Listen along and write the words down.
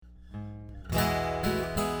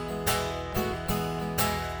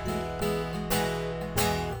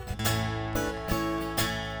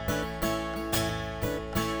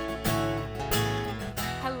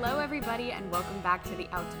everybody, and welcome back to the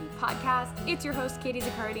Out to Be podcast. It's your host, Katie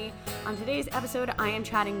Zaccardi. On today's episode, I am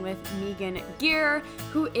chatting with Meagan Geer,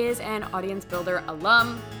 who is an Audience Builder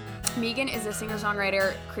alum. Meagan is a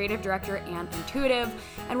singer-songwriter, creative director, and intuitive.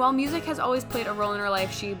 And while music has always played a role in her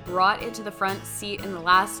life, she brought it to the front seat in the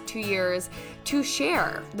last 2 years to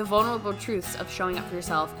share the vulnerable truths of showing up for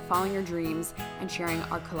yourself, following your dreams, and sharing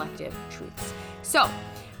our collective truths. So,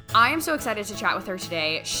 I am so excited to chat with her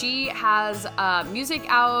today. She has music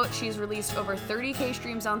out. She's released over 30K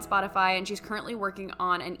streams on Spotify, and she's currently working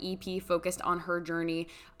on an EP focused on her journey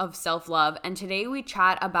of self-love. And today we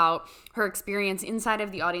chat about her experience inside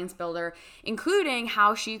of the Audience Builder, including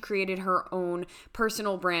how she created her own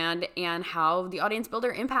personal brand and how the Audience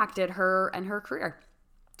Builder impacted her and her career.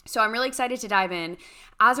 So I'm really excited to dive in.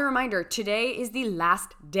 As a reminder, today is the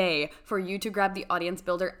last day for you to grab the Audience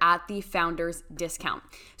Builder at the Founders Discount.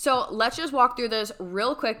 So let's just walk through this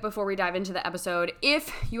real quick before we dive into the episode.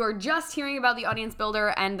 If you are just hearing about the Audience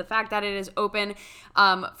Builder and the fact that it is open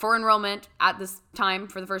for enrollment at this time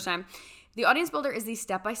for the first time, the Audience Builder is the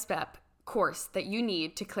step-by-step course that you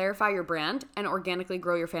need to clarify your brand and organically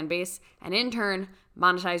grow your fan base and in turn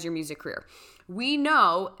monetize your music career. We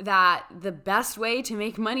know that the best way to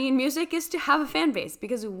make money in music is to have a fan base,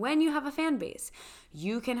 because when you have a fan base,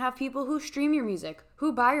 you can have people who stream your music,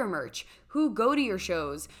 who buy your merch, who go to your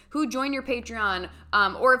shows, who join your Patreon,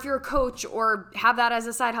 or if you're a coach or have that as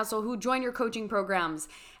a side hustle, who join your coaching programs.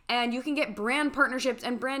 And you can get brand partnerships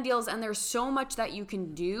and brand deals, and there's so much that you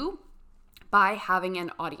can do by having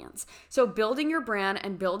an audience. So building your brand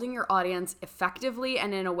and building your audience effectively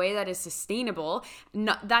and in a way that is sustainable,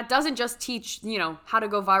 that doesn't just teach, how to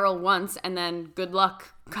go viral once and then good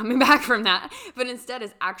luck coming back from that, but instead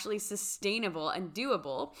is actually sustainable and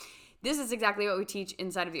doable. This is exactly what we teach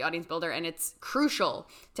inside of the Audience Builder, and it's crucial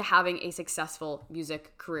to having a successful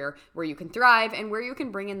music career where you can thrive and where you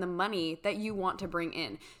can bring in the money that you want to bring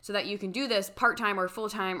in so that you can do this part-time or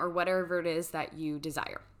full-time or whatever it is that you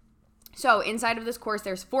desire. So inside of this course,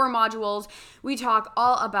 there's 4 modules. We talk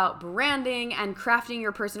all about branding and crafting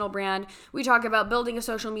your personal brand. We talk about building a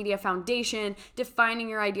social media foundation, defining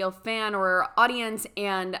your ideal fan or audience,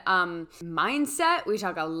 and mindset. We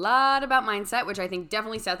talk a lot about mindset, which I think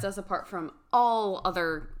definitely sets us apart from all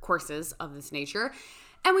other courses of this nature.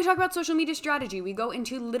 And we talk about social media strategy. We go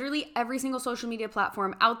into literally every single social media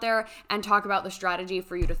platform out there and talk about the strategy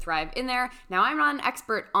for you to thrive in there. Now, I'm not an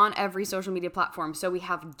expert on every social media platform, so we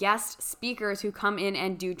have guest speakers who come in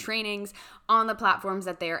and do trainings on the platforms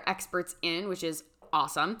that they are experts in, which is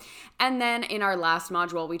awesome. And then in our last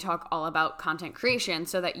module, we talk all about content creation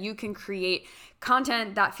so that you can create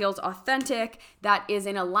content that feels authentic, that is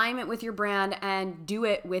in alignment with your brand, and do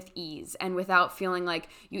it with ease and without feeling like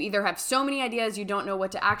you either have so many ideas you don't know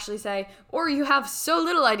what to actually say, or you have so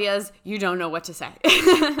little ideas you don't know what to say.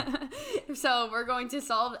 So we're going to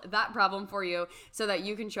solve that problem for you so that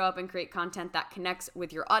you can show up and create content that connects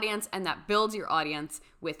with your audience and that builds your audience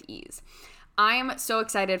with ease. I'm so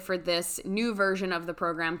excited for this new version of the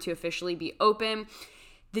program to officially be open.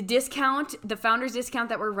 The Founders Discount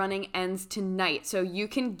that we're running ends tonight. So you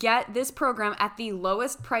can get this program at the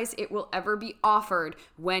lowest price it will ever be offered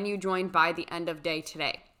when you join by the end of day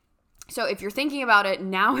today. So if you're thinking about it,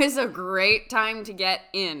 now is a great time to get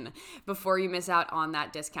in before you miss out on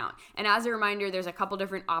that discount. And as a reminder, there's a couple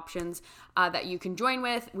different options that you can join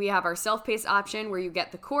with. We have our self-paced option where you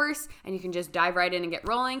get the course and you can just dive right in and get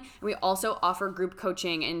rolling. And we also offer group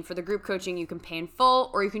coaching. And for the group coaching, you can pay in full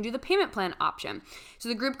or you can do the payment plan option. So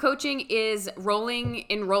the group coaching is rolling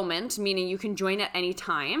enrollment, meaning you can join at any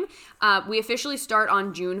time. We officially start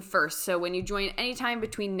on June 1st. So when you join anytime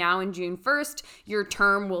between now and June 1st, your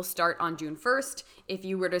term will start on June 1st. If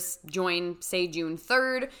you were to join, say, June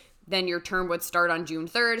 3rd, then your term would start on June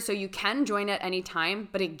 3rd. So you can join at any time.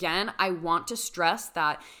 But again, I want to stress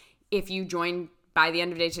that if you join by the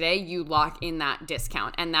end of the day today, you lock in that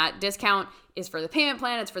discount. And that discount is for the payment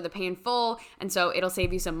plan. It's for the pay in full. And so it'll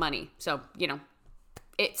save you some money. So,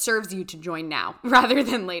 it serves you to join now rather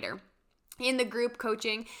than later. In the group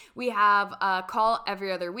coaching, we have a call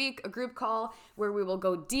every other week, a group call where we will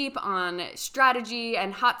go deep on strategy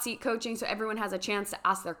and hot seat coaching so everyone has a chance to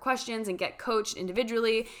ask their questions and get coached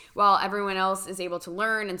individually while everyone else is able to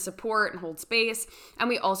learn and support and hold space. And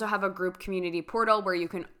we also have a group community portal where you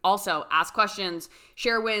can also ask questions,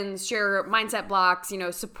 share wins, share mindset blocks,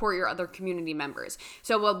 support your other community members.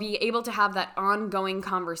 So we'll be able to have that ongoing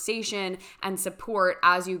conversation and support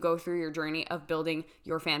as you go through your journey of building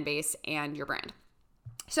your fan base and your brand.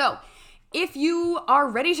 So if you are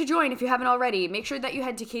ready to join, if you haven't already, make sure that you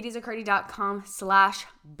head to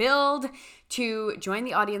katiezaccardi.com/build to join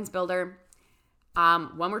the Audience Builder.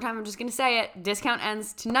 One more time, I'm just going to say it. Discount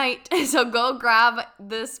ends tonight. So go grab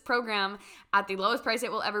this program at the lowest price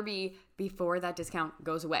it will ever be before that discount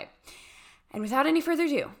goes away. And without any further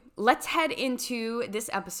ado, let's head into this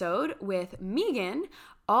episode with Meagan,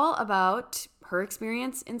 all about her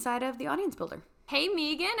experience inside of the Audience Builder. Hey,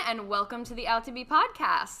 Meagan, and welcome to the Out to Be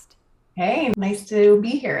podcast. Hey, nice to be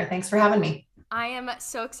here. Thanks for having me. I am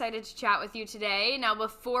so excited to chat with you today. Now,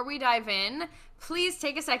 before we dive in, please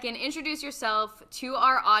take a second, introduce yourself to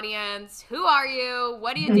our audience. Who are you?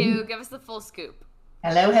 What do you do? Give us the full scoop.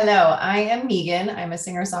 Hello. I am Meagan. I'm a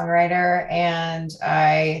singer-songwriter, and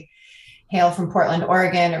I hail from Portland,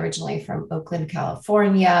 Oregon, originally from Oakland,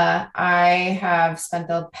 California. I have spent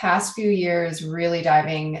the past few years really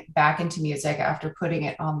diving back into music after putting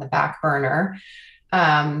it on the back burner,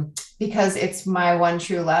 because it's my one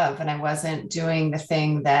true love, and I wasn't doing the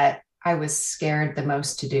thing that I was scared the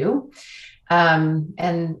most to do.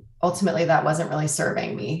 And ultimately that wasn't really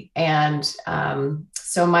serving me. And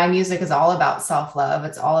so my music is all about self-love.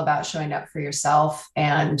 It's all about showing up for yourself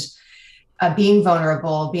and being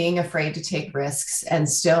vulnerable, being afraid to take risks, and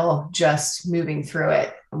still just moving through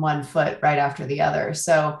it one foot right after the other.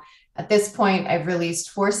 So at this point, I've released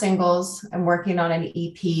 4 singles. I'm working on an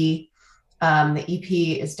EP. The EP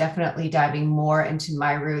is definitely diving more into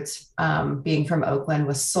my roots, being from Oakland,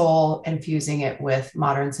 with soul, infusing it with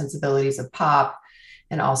modern sensibilities of pop,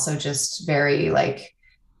 and also just very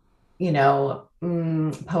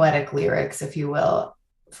poetic lyrics, if you will,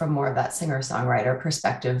 from more of that singer-songwriter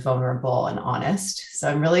perspective, vulnerable and honest. So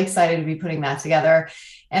I'm really excited to be putting that together.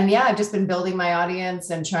 And yeah, I've just been building my audience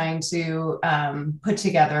and trying to put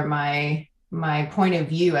together my point of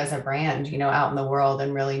view as a brand, out in the world,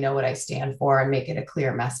 and really know what I stand for and make it a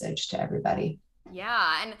clear message to everybody.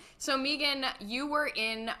 Yeah. And so Meagan, you were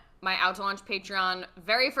in my Out to Launch Patreon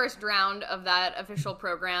very first round of that official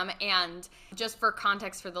program. And just for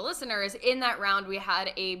context for the listeners, in that round, we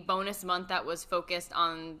had a bonus month that was focused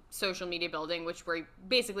on social media building, which we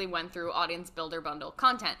basically went through Audience Builder bundle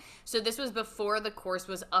content. So this was before the course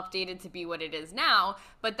was updated to be what it is now.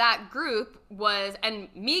 But that group was, and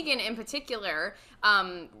Meagan in particular,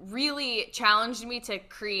 really challenged me to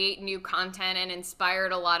create new content and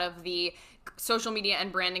inspired a lot of the social media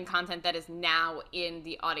and branding content that is now in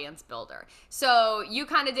the Audience Builder. So you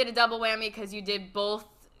kind of did a double whammy because you did both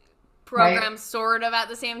programs right, sort of at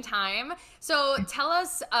the same time. So tell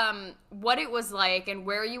us what it was like and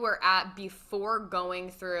where you were at before going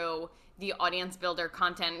through the Audience Builder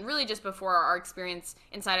content, really just before our experience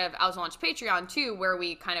inside of Out to Launch Patreon too, where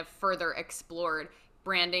we kind of further explored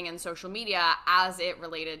branding and social media as it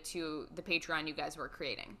related to the Patreon you guys were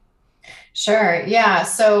creating. Sure. Yeah.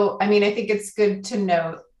 So, I think it's good to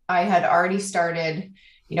note I had already started,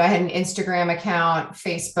 I had an Instagram account,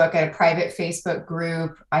 Facebook, I had a private Facebook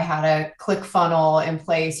group. I had a ClickFunnels in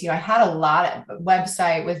place. I had a lot of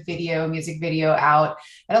website with music video out,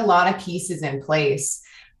 I had a lot of pieces in place.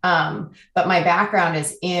 But my background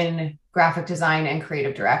is in graphic design and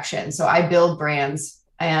creative direction. So I build brands,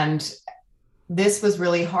 and this was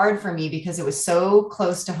really hard for me because it was so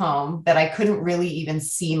close to home that I couldn't really even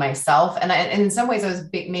see myself. And in some ways I was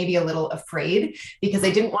maybe a little afraid because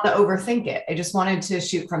I didn't want to overthink it. I just wanted to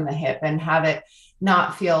shoot from the hip and have it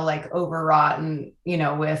not feel like overwrought and,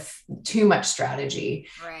 with too much strategy.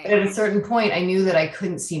 Right. But at a certain point, I knew that I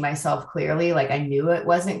couldn't see myself clearly. Like I knew it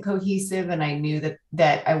wasn't cohesive, and I knew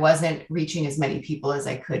that I wasn't reaching as many people as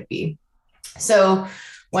I could be. So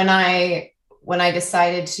when I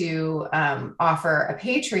decided to offer a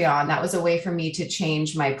Patreon, that was a way for me to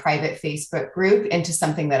change my private Facebook group into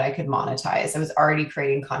something that I could monetize. I was already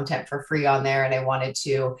creating content for free on there, and I wanted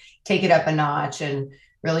to take it up a notch and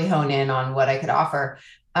really hone in on what I could offer.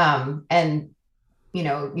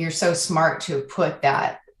 You're so smart to put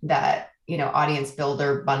that Audience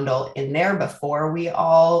Builder bundle in there before we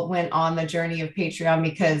all went on the journey of Patreon,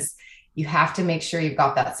 because you have to make sure you've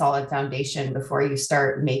got that solid foundation before you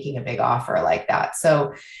start making a big offer like that.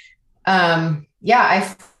 So,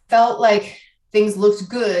 I felt like things looked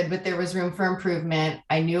good, but there was room for improvement.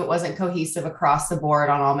 I knew it wasn't cohesive across the board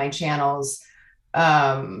on all my channels.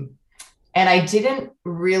 And I didn't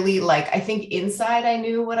really I think inside I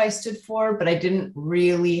knew what I stood for, but I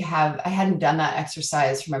hadn't done that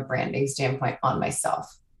exercise from a branding standpoint on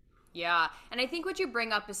myself. Yeah. And I think what you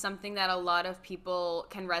bring up is something that a lot of people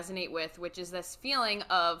can resonate with, which is this feeling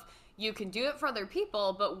of you can do it for other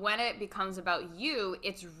people, but when it becomes about you,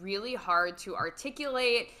 it's really hard to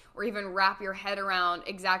articulate or even wrap your head around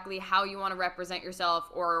exactly how you want to represent yourself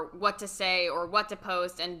or what to say or what to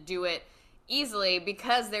post and do it easily,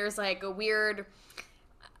 because there's a weird,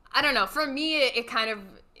 I don't know, for me, it kind of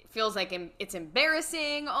feels like it's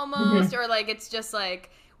embarrassing almost, Mhm. or like it's just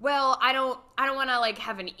like, well, I don't want to like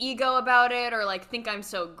have an ego about it, or like think I'm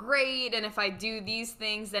so great, and if I do these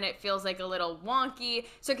things then it feels like a little wonky.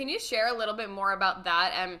 So can you share a little bit more about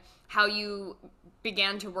that and how you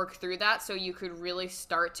began to work through that so you could really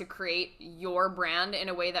start to create your brand in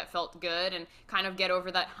a way that felt good and kind of get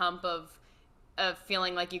over that hump of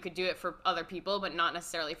feeling like you could do it for other people but not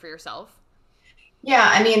necessarily for yourself? Yeah,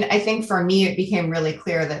 I mean, I think for me, it became really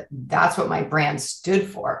clear that that's what my brand stood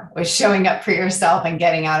for, was showing up for yourself and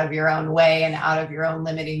getting out of your own way and out of your own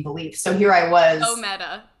limiting beliefs. So here I So was,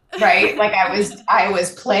 meta. right? Like I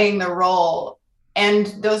was playing the role, and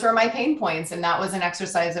those were my pain points. And that was an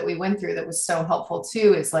exercise that we went through that was so helpful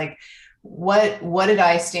too. Is like, what did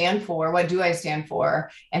I stand for? What do I stand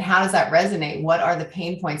for? And how does that resonate? What are the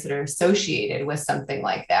pain points that are associated with something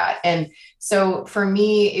like that? And so for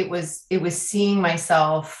me, it was seeing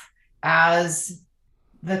myself as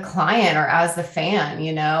the client or as the fan,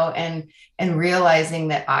 and realizing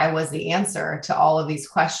that I was the answer to all of these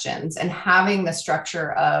questions, and having the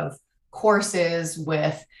structure of courses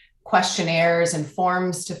with questionnaires and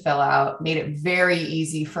forms to fill out made it very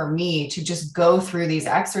easy for me to just go through these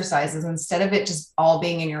exercises instead of it just all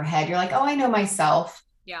being in your head. You're like, oh, I know myself.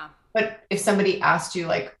 Yeah. But if somebody asked you,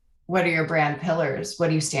 like, what are your brand pillars? What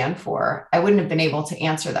do you stand for? I wouldn't have been able to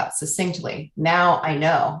answer that succinctly. Now I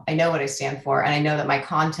know what I stand for. And I know that my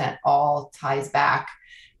content all ties back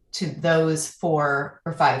to those 4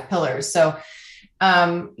 or 5 pillars. So,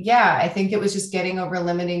 yeah, I think it was just getting over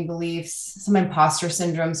limiting beliefs, some imposter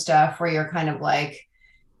syndrome stuff where you're kind of like,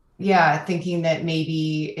 yeah, thinking that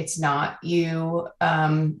maybe it's not you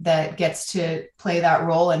that gets to play that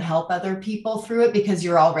role and help other people through it because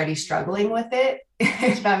you're already struggling with it,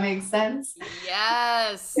 if that makes sense.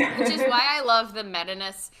 Yes, which is why I love the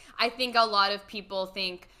meta-ness. I think a lot of people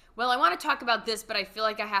think, well, I want to talk about this, but I feel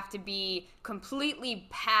like I have to be completely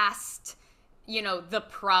past, the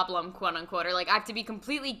problem, quote unquote, or like I have to be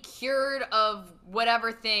completely cured of whatever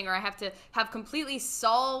thing, or I have to have completely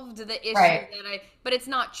solved the issue Right, but it's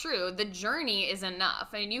not true. The journey is enough.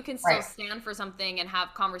 I mean, you can still right. stand for something and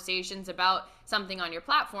have conversations about something on your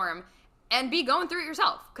platform and be going through it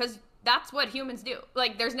yourself, because that's what humans do.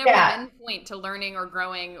 Like, there's never an Yeah, end point to learning or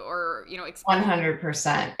growing or, experience.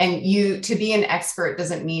 100%. And to be an expert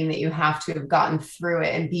doesn't mean that you have to have gotten through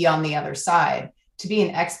it and be on the other side. To be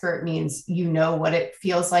an expert means you know what it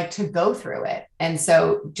feels like to go through it. And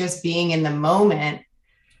so just being in the moment,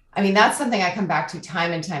 I mean, that's something I come back to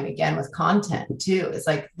time and time again with content too. It's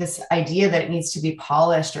like this idea that it needs to be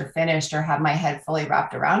polished or finished or have my head fully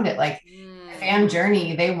wrapped around it. Like the Mm, fan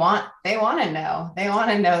journey, they want to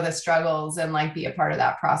know the struggles and like be a part of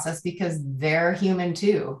that process because they're human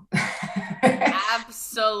too.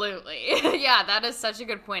 absolutely. Yeah, that is such a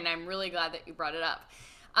good point. I'm really glad that you brought it up.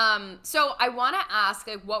 So I want to ask,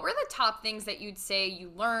 like, what were the top things that you'd say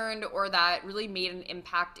you learned or that really made an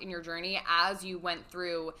impact in your journey as you went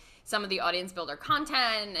through some of the audience builder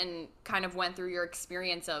content and kind of went through your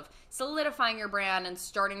experience of solidifying your brand and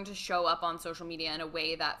starting to show up on social media in a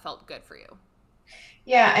way that felt good for you?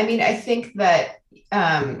 Yeah, I mean, I think that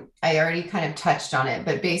I already kind of touched on it,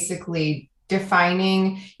 but basically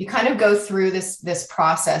defining, you kind of go through this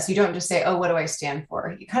process. You don't just say, "Oh, what do I stand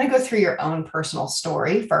for?" You kind of go through your own personal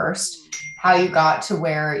story first, how you got to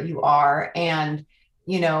where you are, and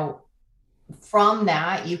you know, from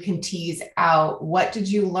that you can tease out what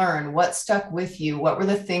did you learn, what stuck with you, what were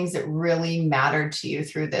the things that really mattered to you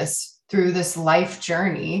through this life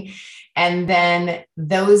journey, and then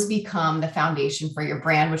those become the foundation for your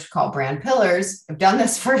brand, which we call brand pillars. I've done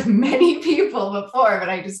this for many people before, but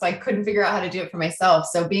I just like couldn't figure out how to do it for myself.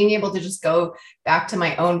 So being able to just go back to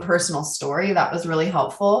my own personal story, that was really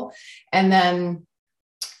helpful. And then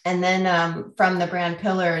from the brand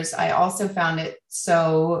pillars, I also found it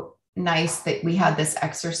so nice that we had this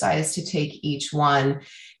exercise to take each one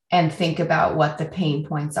and think about what the pain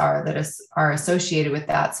points are that are associated with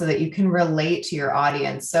that so that you can relate to your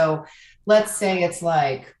audience. So let's say it's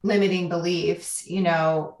like limiting beliefs,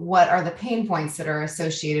 what are the pain points that are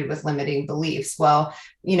associated with limiting beliefs? Well,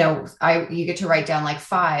 you get to write down like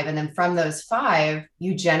 5, and then from those 5,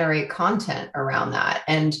 you generate content around that.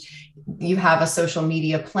 And you have a social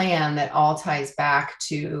media plan that all ties back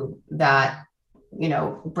to that,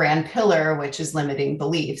 brand pillar, which is limiting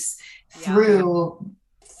beliefs Yeah.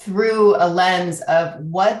 through a lens of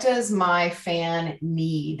what does my fan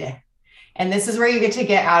need? And this is where you get to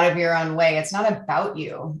get out of your own way. It's not about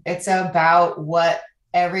you. It's about what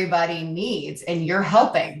everybody needs. And you're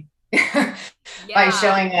helping by Yeah.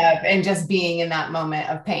 showing up and just being in that moment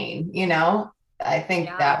of pain. I think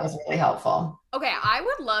Yeah. that was really helpful. Okay, I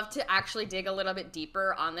would love to actually dig a little bit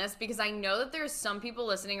deeper on this because I know that there's some people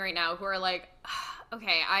listening right now who are like,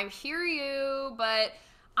 okay, I hear you, but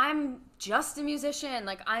I'm just a musician.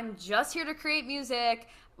 Like, I'm just here to create music.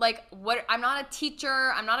 Like, what? I'm not a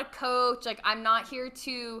teacher. I'm not a coach. Like, I'm not here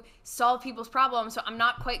to solve people's problems. So I'm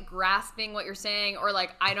not quite grasping what you're saying, or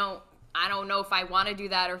like, I don't know if I want to do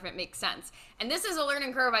that or if it makes sense. And this is a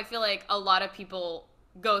learning curve I feel like a lot of people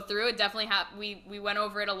go through. It definitely we went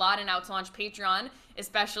over it a lot in Out to Launch Patreon,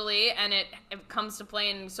 especially, and it comes to play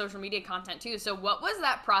in social media content too. So what was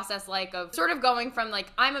that process like of sort of going from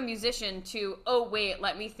like, I'm a musician to, oh wait,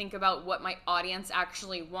 let me think about what my audience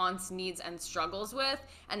actually wants, needs, and struggles with,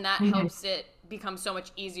 and that helps it become so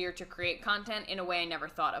much easier to create content in a way I never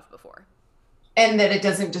thought of before. And that it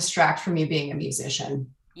doesn't distract from you being a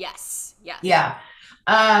musician. Yes. Yeah.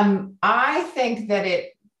 I think that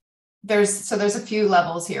there's a few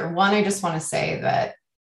levels here. One, I just want to say that,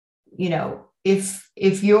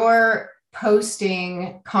 if you're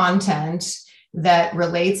posting content that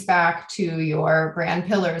relates back to your brand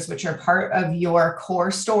pillars, which are part of your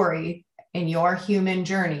core story and your human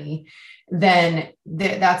journey, then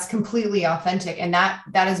that's completely authentic. And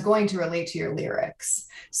that is going to relate to your lyrics.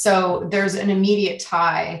 So there's an immediate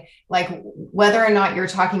tie, like whether or not you're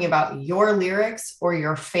talking about your lyrics or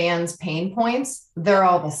your fans' pain points, they're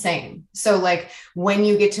all the same. So like when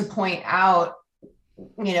you get to point out,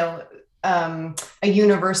 a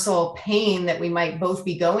universal pain that we might both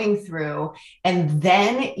be going through, and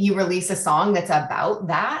then you release a song that's about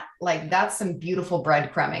that, like that's some beautiful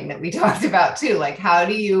breadcrumbing that we talked about too. Like, how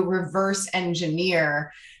do you reverse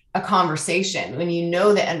engineer a conversation when you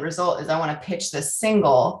know the end result is I want to pitch this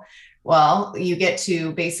single? Well, you get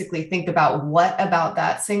to basically think about what about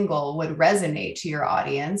that single would resonate to your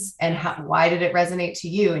audience, and why did it resonate to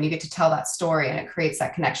you? And you get to tell that story, and it creates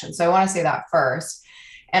that connection. So I want to say that first.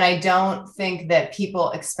 And I don't think that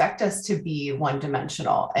people expect us to be one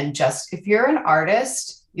dimensional. And just, if you're an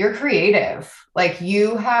artist, you're creative, like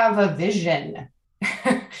you have a vision.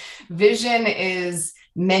 Vision is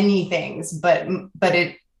many things, but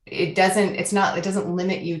it doesn't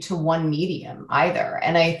limit you to one medium either.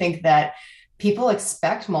 And I think that people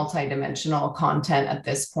expect multidimensional content at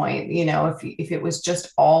this point. If it was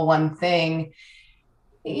just all one thing,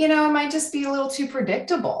 it might just be a little too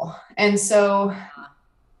predictable. And so,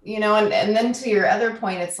 and then to your other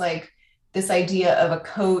point, it's like this idea of a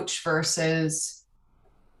coach versus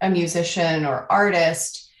a musician or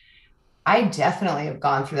artist. I definitely have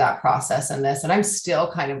gone through that process in this, and I'm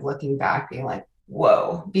still kind of looking back being like,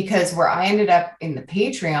 whoa, because where I ended up in the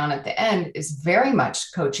Patreon at the end is very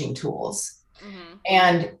much coaching tools. Mm-hmm.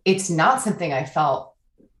 And it's not something I felt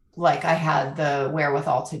like I had the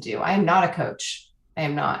wherewithal to do. I am not a coach. I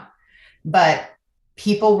am not. But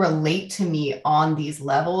people relate to me on these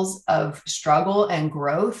levels of struggle and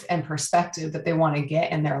growth and perspective that they want to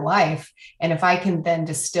get in their life. And if I can then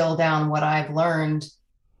distill down what I've learned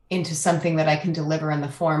into something that I can deliver in the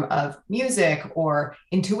form of music or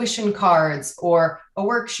intuition cards or a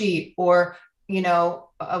worksheet or,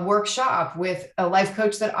 a workshop with a life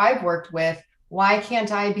coach that I've worked with, why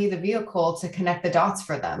can't I be the vehicle to connect the dots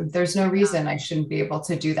for them? There's no reason I shouldn't be able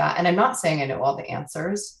to do that. And I'm not saying I know all the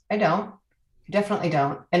answers. I don't. Definitely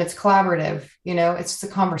don't. And it's collaborative, it's just a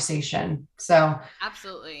conversation. So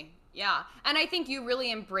absolutely. Yeah. And I think you really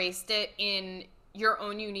embraced it in your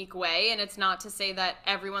own unique way. And it's not to say that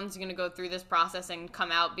everyone's going to go through this process and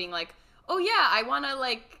come out being like, oh yeah, I want to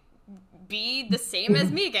like be the same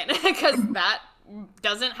as Meagan, because that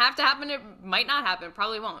doesn't have to happen. It might not happen.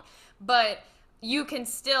 Probably won't. But you can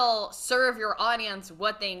still serve your audience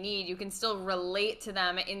what they need. You can still relate to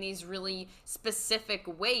them in these really specific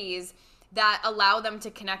ways that allow them to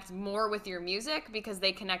connect more with your music, because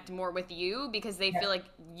they connect more with you, because they feel like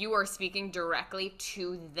you are speaking directly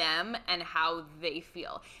to them and how they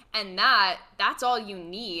feel. And that's all you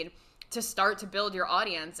need to start to build your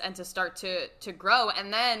audience and to start to grow.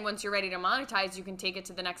 And then once you're ready to monetize, you can take it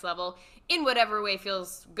to the next level in whatever way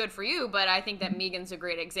feels good for you. But I think that Meagan's a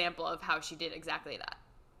great example of how she did exactly that.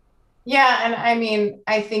 Yeah. And I mean,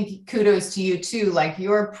 I think kudos to you too. Like,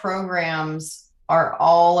 your programs are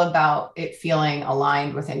all about it feeling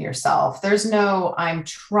aligned within yourself. There's no, I'm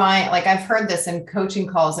trying, like I've heard this in coaching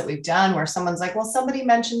calls that we've done where someone's like, well, somebody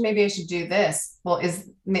mentioned maybe I should do this. Well,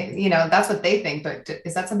 that's what they think, but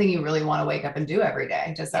is that something you really want to wake up and do every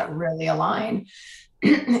day? Does that really align?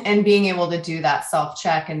 And being able to do that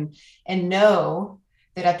self-check and know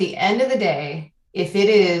that at the end of the day, if it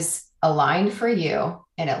is aligned for you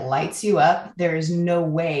and it lights you up, there is no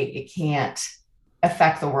way it can't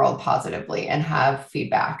affect the world positively and have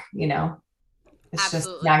feedback. It's just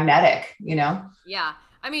Absolutely. magnetic, you know? Yeah.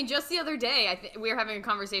 I mean, just the other day, we were having a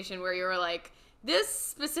conversation where you were like, this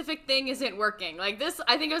specific thing isn't working. Like this,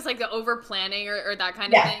 I think it was like the over planning or that kind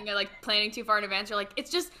of Yeah. thing, or like planning too far in advance. You're like, it's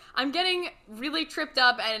just, I'm getting really tripped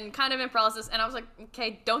up and kind of in paralysis. And I was like,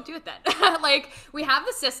 okay, don't do it then. Like, we have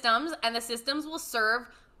the systems, and the systems will serve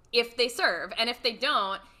if they serve. And if they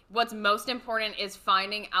don't, what's most important is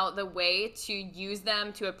finding out the way to use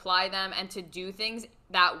them, to apply them, and to do things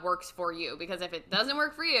that works for you. Because if it doesn't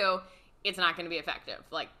work for you, it's not going to be effective.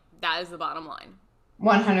 Like, that is the bottom line.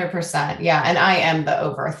 100%. Yeah. And I am the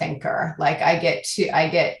overthinker. Like I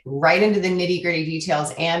get right into the nitty gritty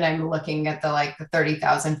details, and I'm looking at the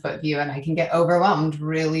 30,000 foot view, and I can get overwhelmed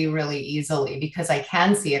really, really easily because I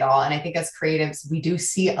can see it all. And I think as creatives, we do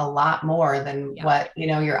see a lot more than Yeah. what,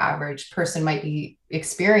 your average person might be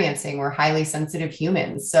experiencing. We're highly sensitive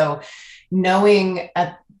humans. So knowing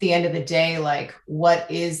at the end of the day, like what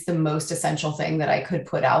is the most essential thing that I could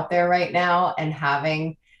put out there right now, and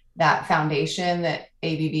having that foundation that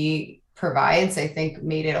ABB provides, I think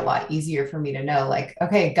made it a lot easier for me to know, like,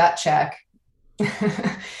 okay, gut check.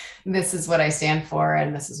 This is what I stand for,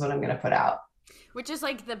 and this is what I'm going to put out. Which is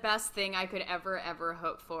like the best thing I could ever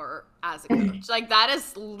hope for as a coach. Like, that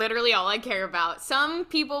is literally all I care about. Some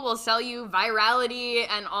people will sell you virality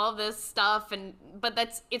and all this stuff,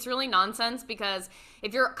 but it's really nonsense, because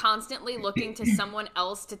if you're constantly looking to someone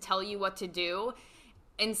else to tell you what to do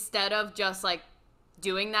instead of just like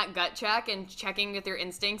doing that gut check and checking with your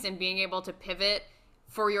instincts and being able to pivot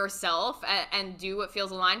for yourself and do what feels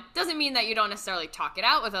aligned, doesn't mean that you don't necessarily talk it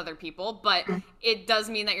out with other people, but it does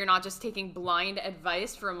mean that you're not just taking blind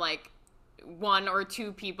advice from like one or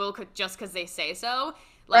two people just because they say so.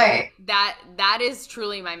 Like, Right. that is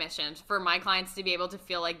truly my mission, for my clients to be able to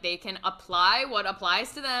feel like they can apply what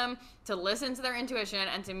applies to them, to listen to their intuition,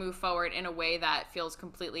 and to move forward in a way that feels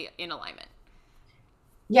completely in alignment.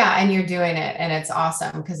 Yeah, and you're doing it, and it's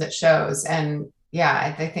awesome because it shows. And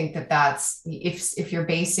yeah, I think that that's, if you're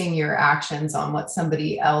basing your actions on what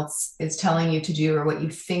somebody else is telling you to do or what you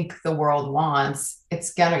think the world wants,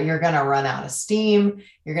 you're gonna run out of steam,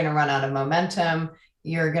 you're gonna run out of momentum,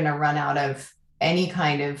 you're gonna run out of any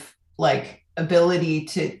kind of like ability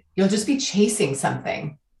to, you'll just be chasing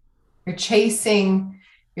something. You're chasing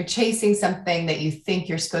something that you think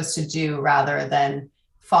you're supposed to do, rather than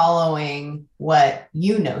following what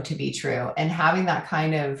you know to be true. And having that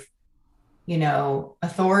kind of,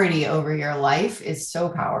 authority over your life is so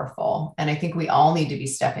powerful. And I think we all need to be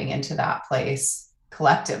stepping into that place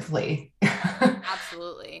collectively.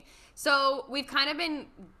 Absolutely. So we've kind of been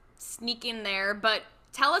sneaking there, but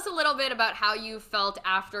tell us a little bit about how you felt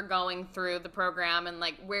after going through the program, and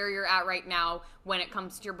like where you're at right now when it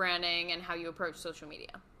comes to your branding and how you approach social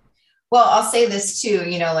media. Well, I'll say this too,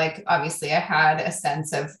 like obviously I had a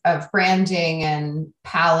sense of branding and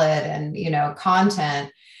palette and,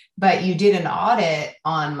 content, but you did an audit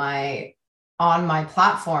on my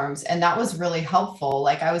platforms, and that was really helpful.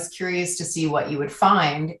 Like I was curious to see what you would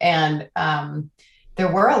find. And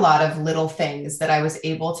there were a lot of little things that I was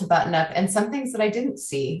able to button up, and some things that I didn't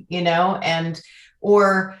see,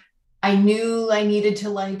 or I knew I needed to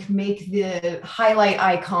like make the highlight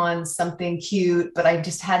icons something cute, but I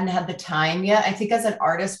just hadn't had the time yet. I think as an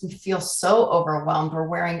artist, we feel so overwhelmed. We're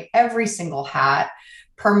wearing every single hat,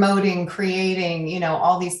 promoting, creating,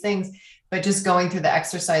 all these things, but just going through the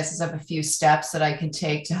exercises of a few steps that I could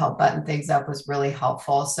take to help button things up was really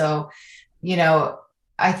helpful. So,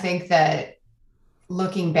 I think that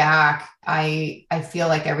looking back, I feel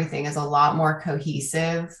like everything is a lot more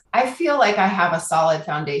cohesive. I feel like I have a solid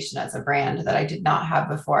foundation as a brand that I did not have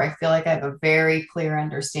before. I feel like I have a very clear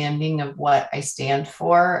understanding of what I stand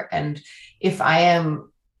for. And if I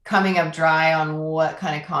am coming up dry on what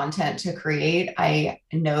kind of content to create, I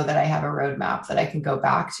know that I have a roadmap that I can go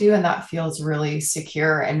back to. And that feels really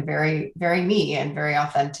secure and very, very me and very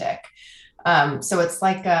authentic. So it's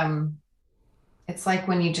like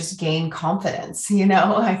when you just gain confidence,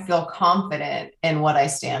 I feel confident in what I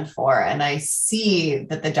stand for. And I see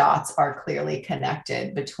that the dots are clearly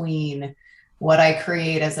connected between what I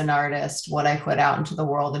create as an artist, what I put out into the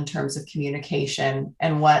world in terms of communication,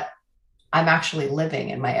 and what I'm actually living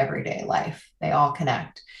in my everyday life. They all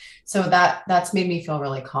connect. So that's made me feel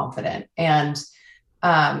really confident. And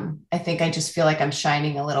I think I just feel like I'm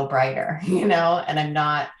shining a little brighter, and I'm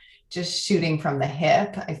not just shooting from the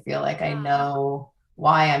hip. I feel like I know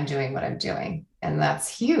why I'm doing what I'm doing. And that's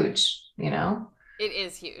huge. It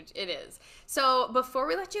is huge. It is. So before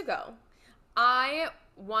we let you go, I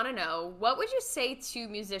want to know, what would you say to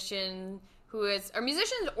musicians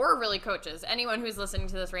or really coaches, anyone who's listening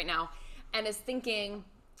to this right now and is thinking,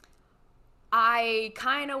 I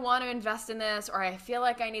kind of want to invest in this, or I feel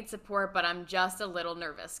like I need support, but I'm just a little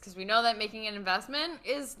nervous, because we know that making an investment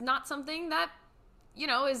is not something that,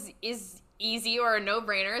 is easy or a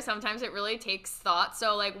no-brainer. Sometimes it really takes thought.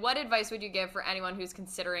 So like, what advice would you give for anyone who's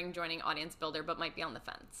considering joining Audience Builder but might be on the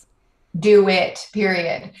fence? Do it,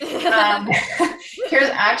 period. Here's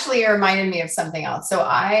actually, it reminded me of something else. So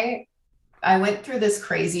I went through this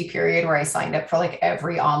crazy period where I signed up for like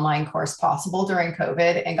every online course possible during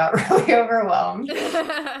COVID and got really overwhelmed.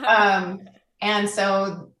 And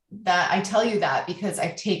so that I tell you that because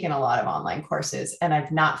I've taken a lot of online courses and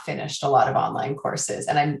I've not finished a lot of online courses.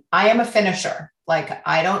 And I am a finisher. Like,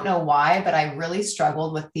 I don't know why, but I really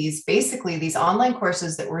struggled with these online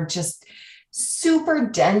courses that were just super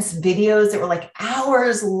dense videos that were like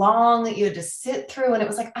hours long that you had to sit through. And it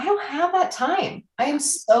was like, I don't have that time. I am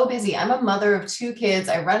so busy. I'm a mother of 2 kids.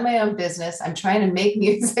 I run my own business. I'm trying to make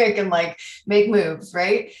music and like make moves,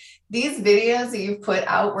 right? These videos that you've put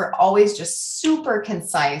out were always just super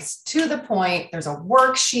concise, to the point. There's a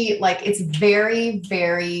worksheet. Like, it's very,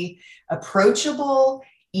 very approachable,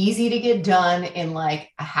 easy to get done in like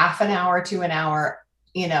a half an hour to an hour,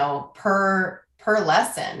 per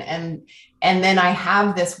lesson. And then I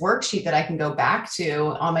have this worksheet that I can go back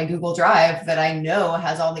to on my Google Drive that I know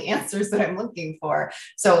has all the answers that I'm looking for.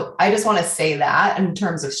 So I just want to say that in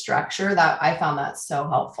terms of structure, that I found that so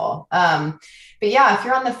helpful. But yeah, if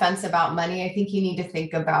you're on the fence about money, I think you need to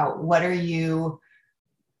think about what are you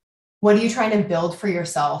trying to build for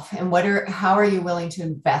yourself, and how are you willing to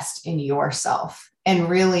invest in yourself? And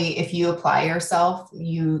really, if you apply yourself,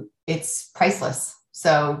 it's priceless.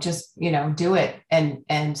 So just, do it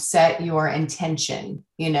and set your intention,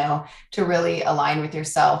 to really align with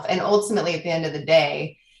yourself. And ultimately, at the end of the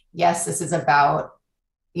day, yes, this is about,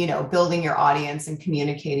 building your audience and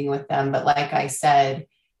communicating with them. But like I said,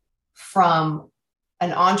 from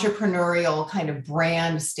an entrepreneurial kind of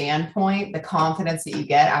brand standpoint, the confidence that you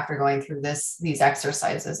get after going through these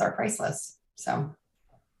exercises are priceless. So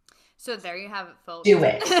there you have it, folks. Do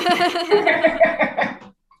it.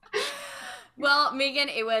 Well, Meagan,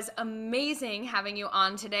 it was amazing having you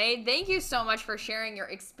on today. Thank you so much for sharing your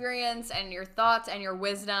experience and your thoughts and your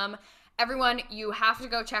wisdom. Everyone, you have to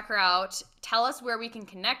go check her out. Tell us where we can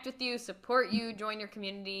connect with you, support you, join your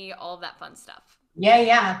community, all of that fun stuff.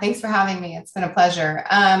 Yeah. Thanks for having me. It's been a pleasure.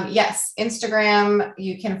 Yes, Instagram,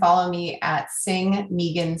 you can follow me at Sing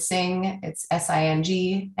Meagan Sing. It's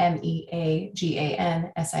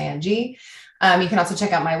SingMeaganSing. You can also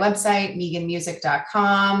check out my website,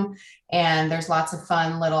 meaganmusic.com. And there's lots of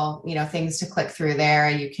fun little, things to click through there.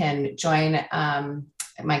 You can join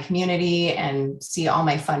my community and see all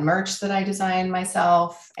my fun merch that I design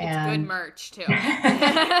myself. And it's good merch too.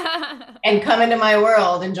 And come into my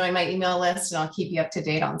world and join my email list, and I'll keep you up to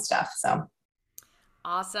date on stuff. So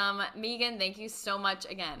awesome. Meagan, thank you so much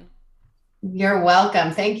again. You're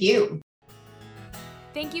welcome. Thank you.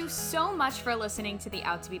 Thank you so much for listening to the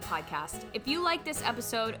Out to Be podcast. If you like this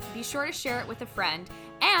episode, be sure to share it with a friend.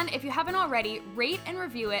 And if you haven't already, rate and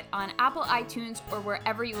review it on Apple iTunes or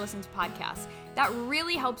wherever you listen to podcasts. That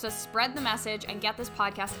really helps us spread the message and get this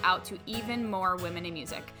podcast out to even more women in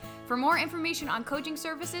music. For more information on coaching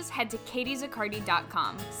services, head to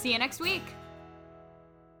katiezaccardi.com. See you next week.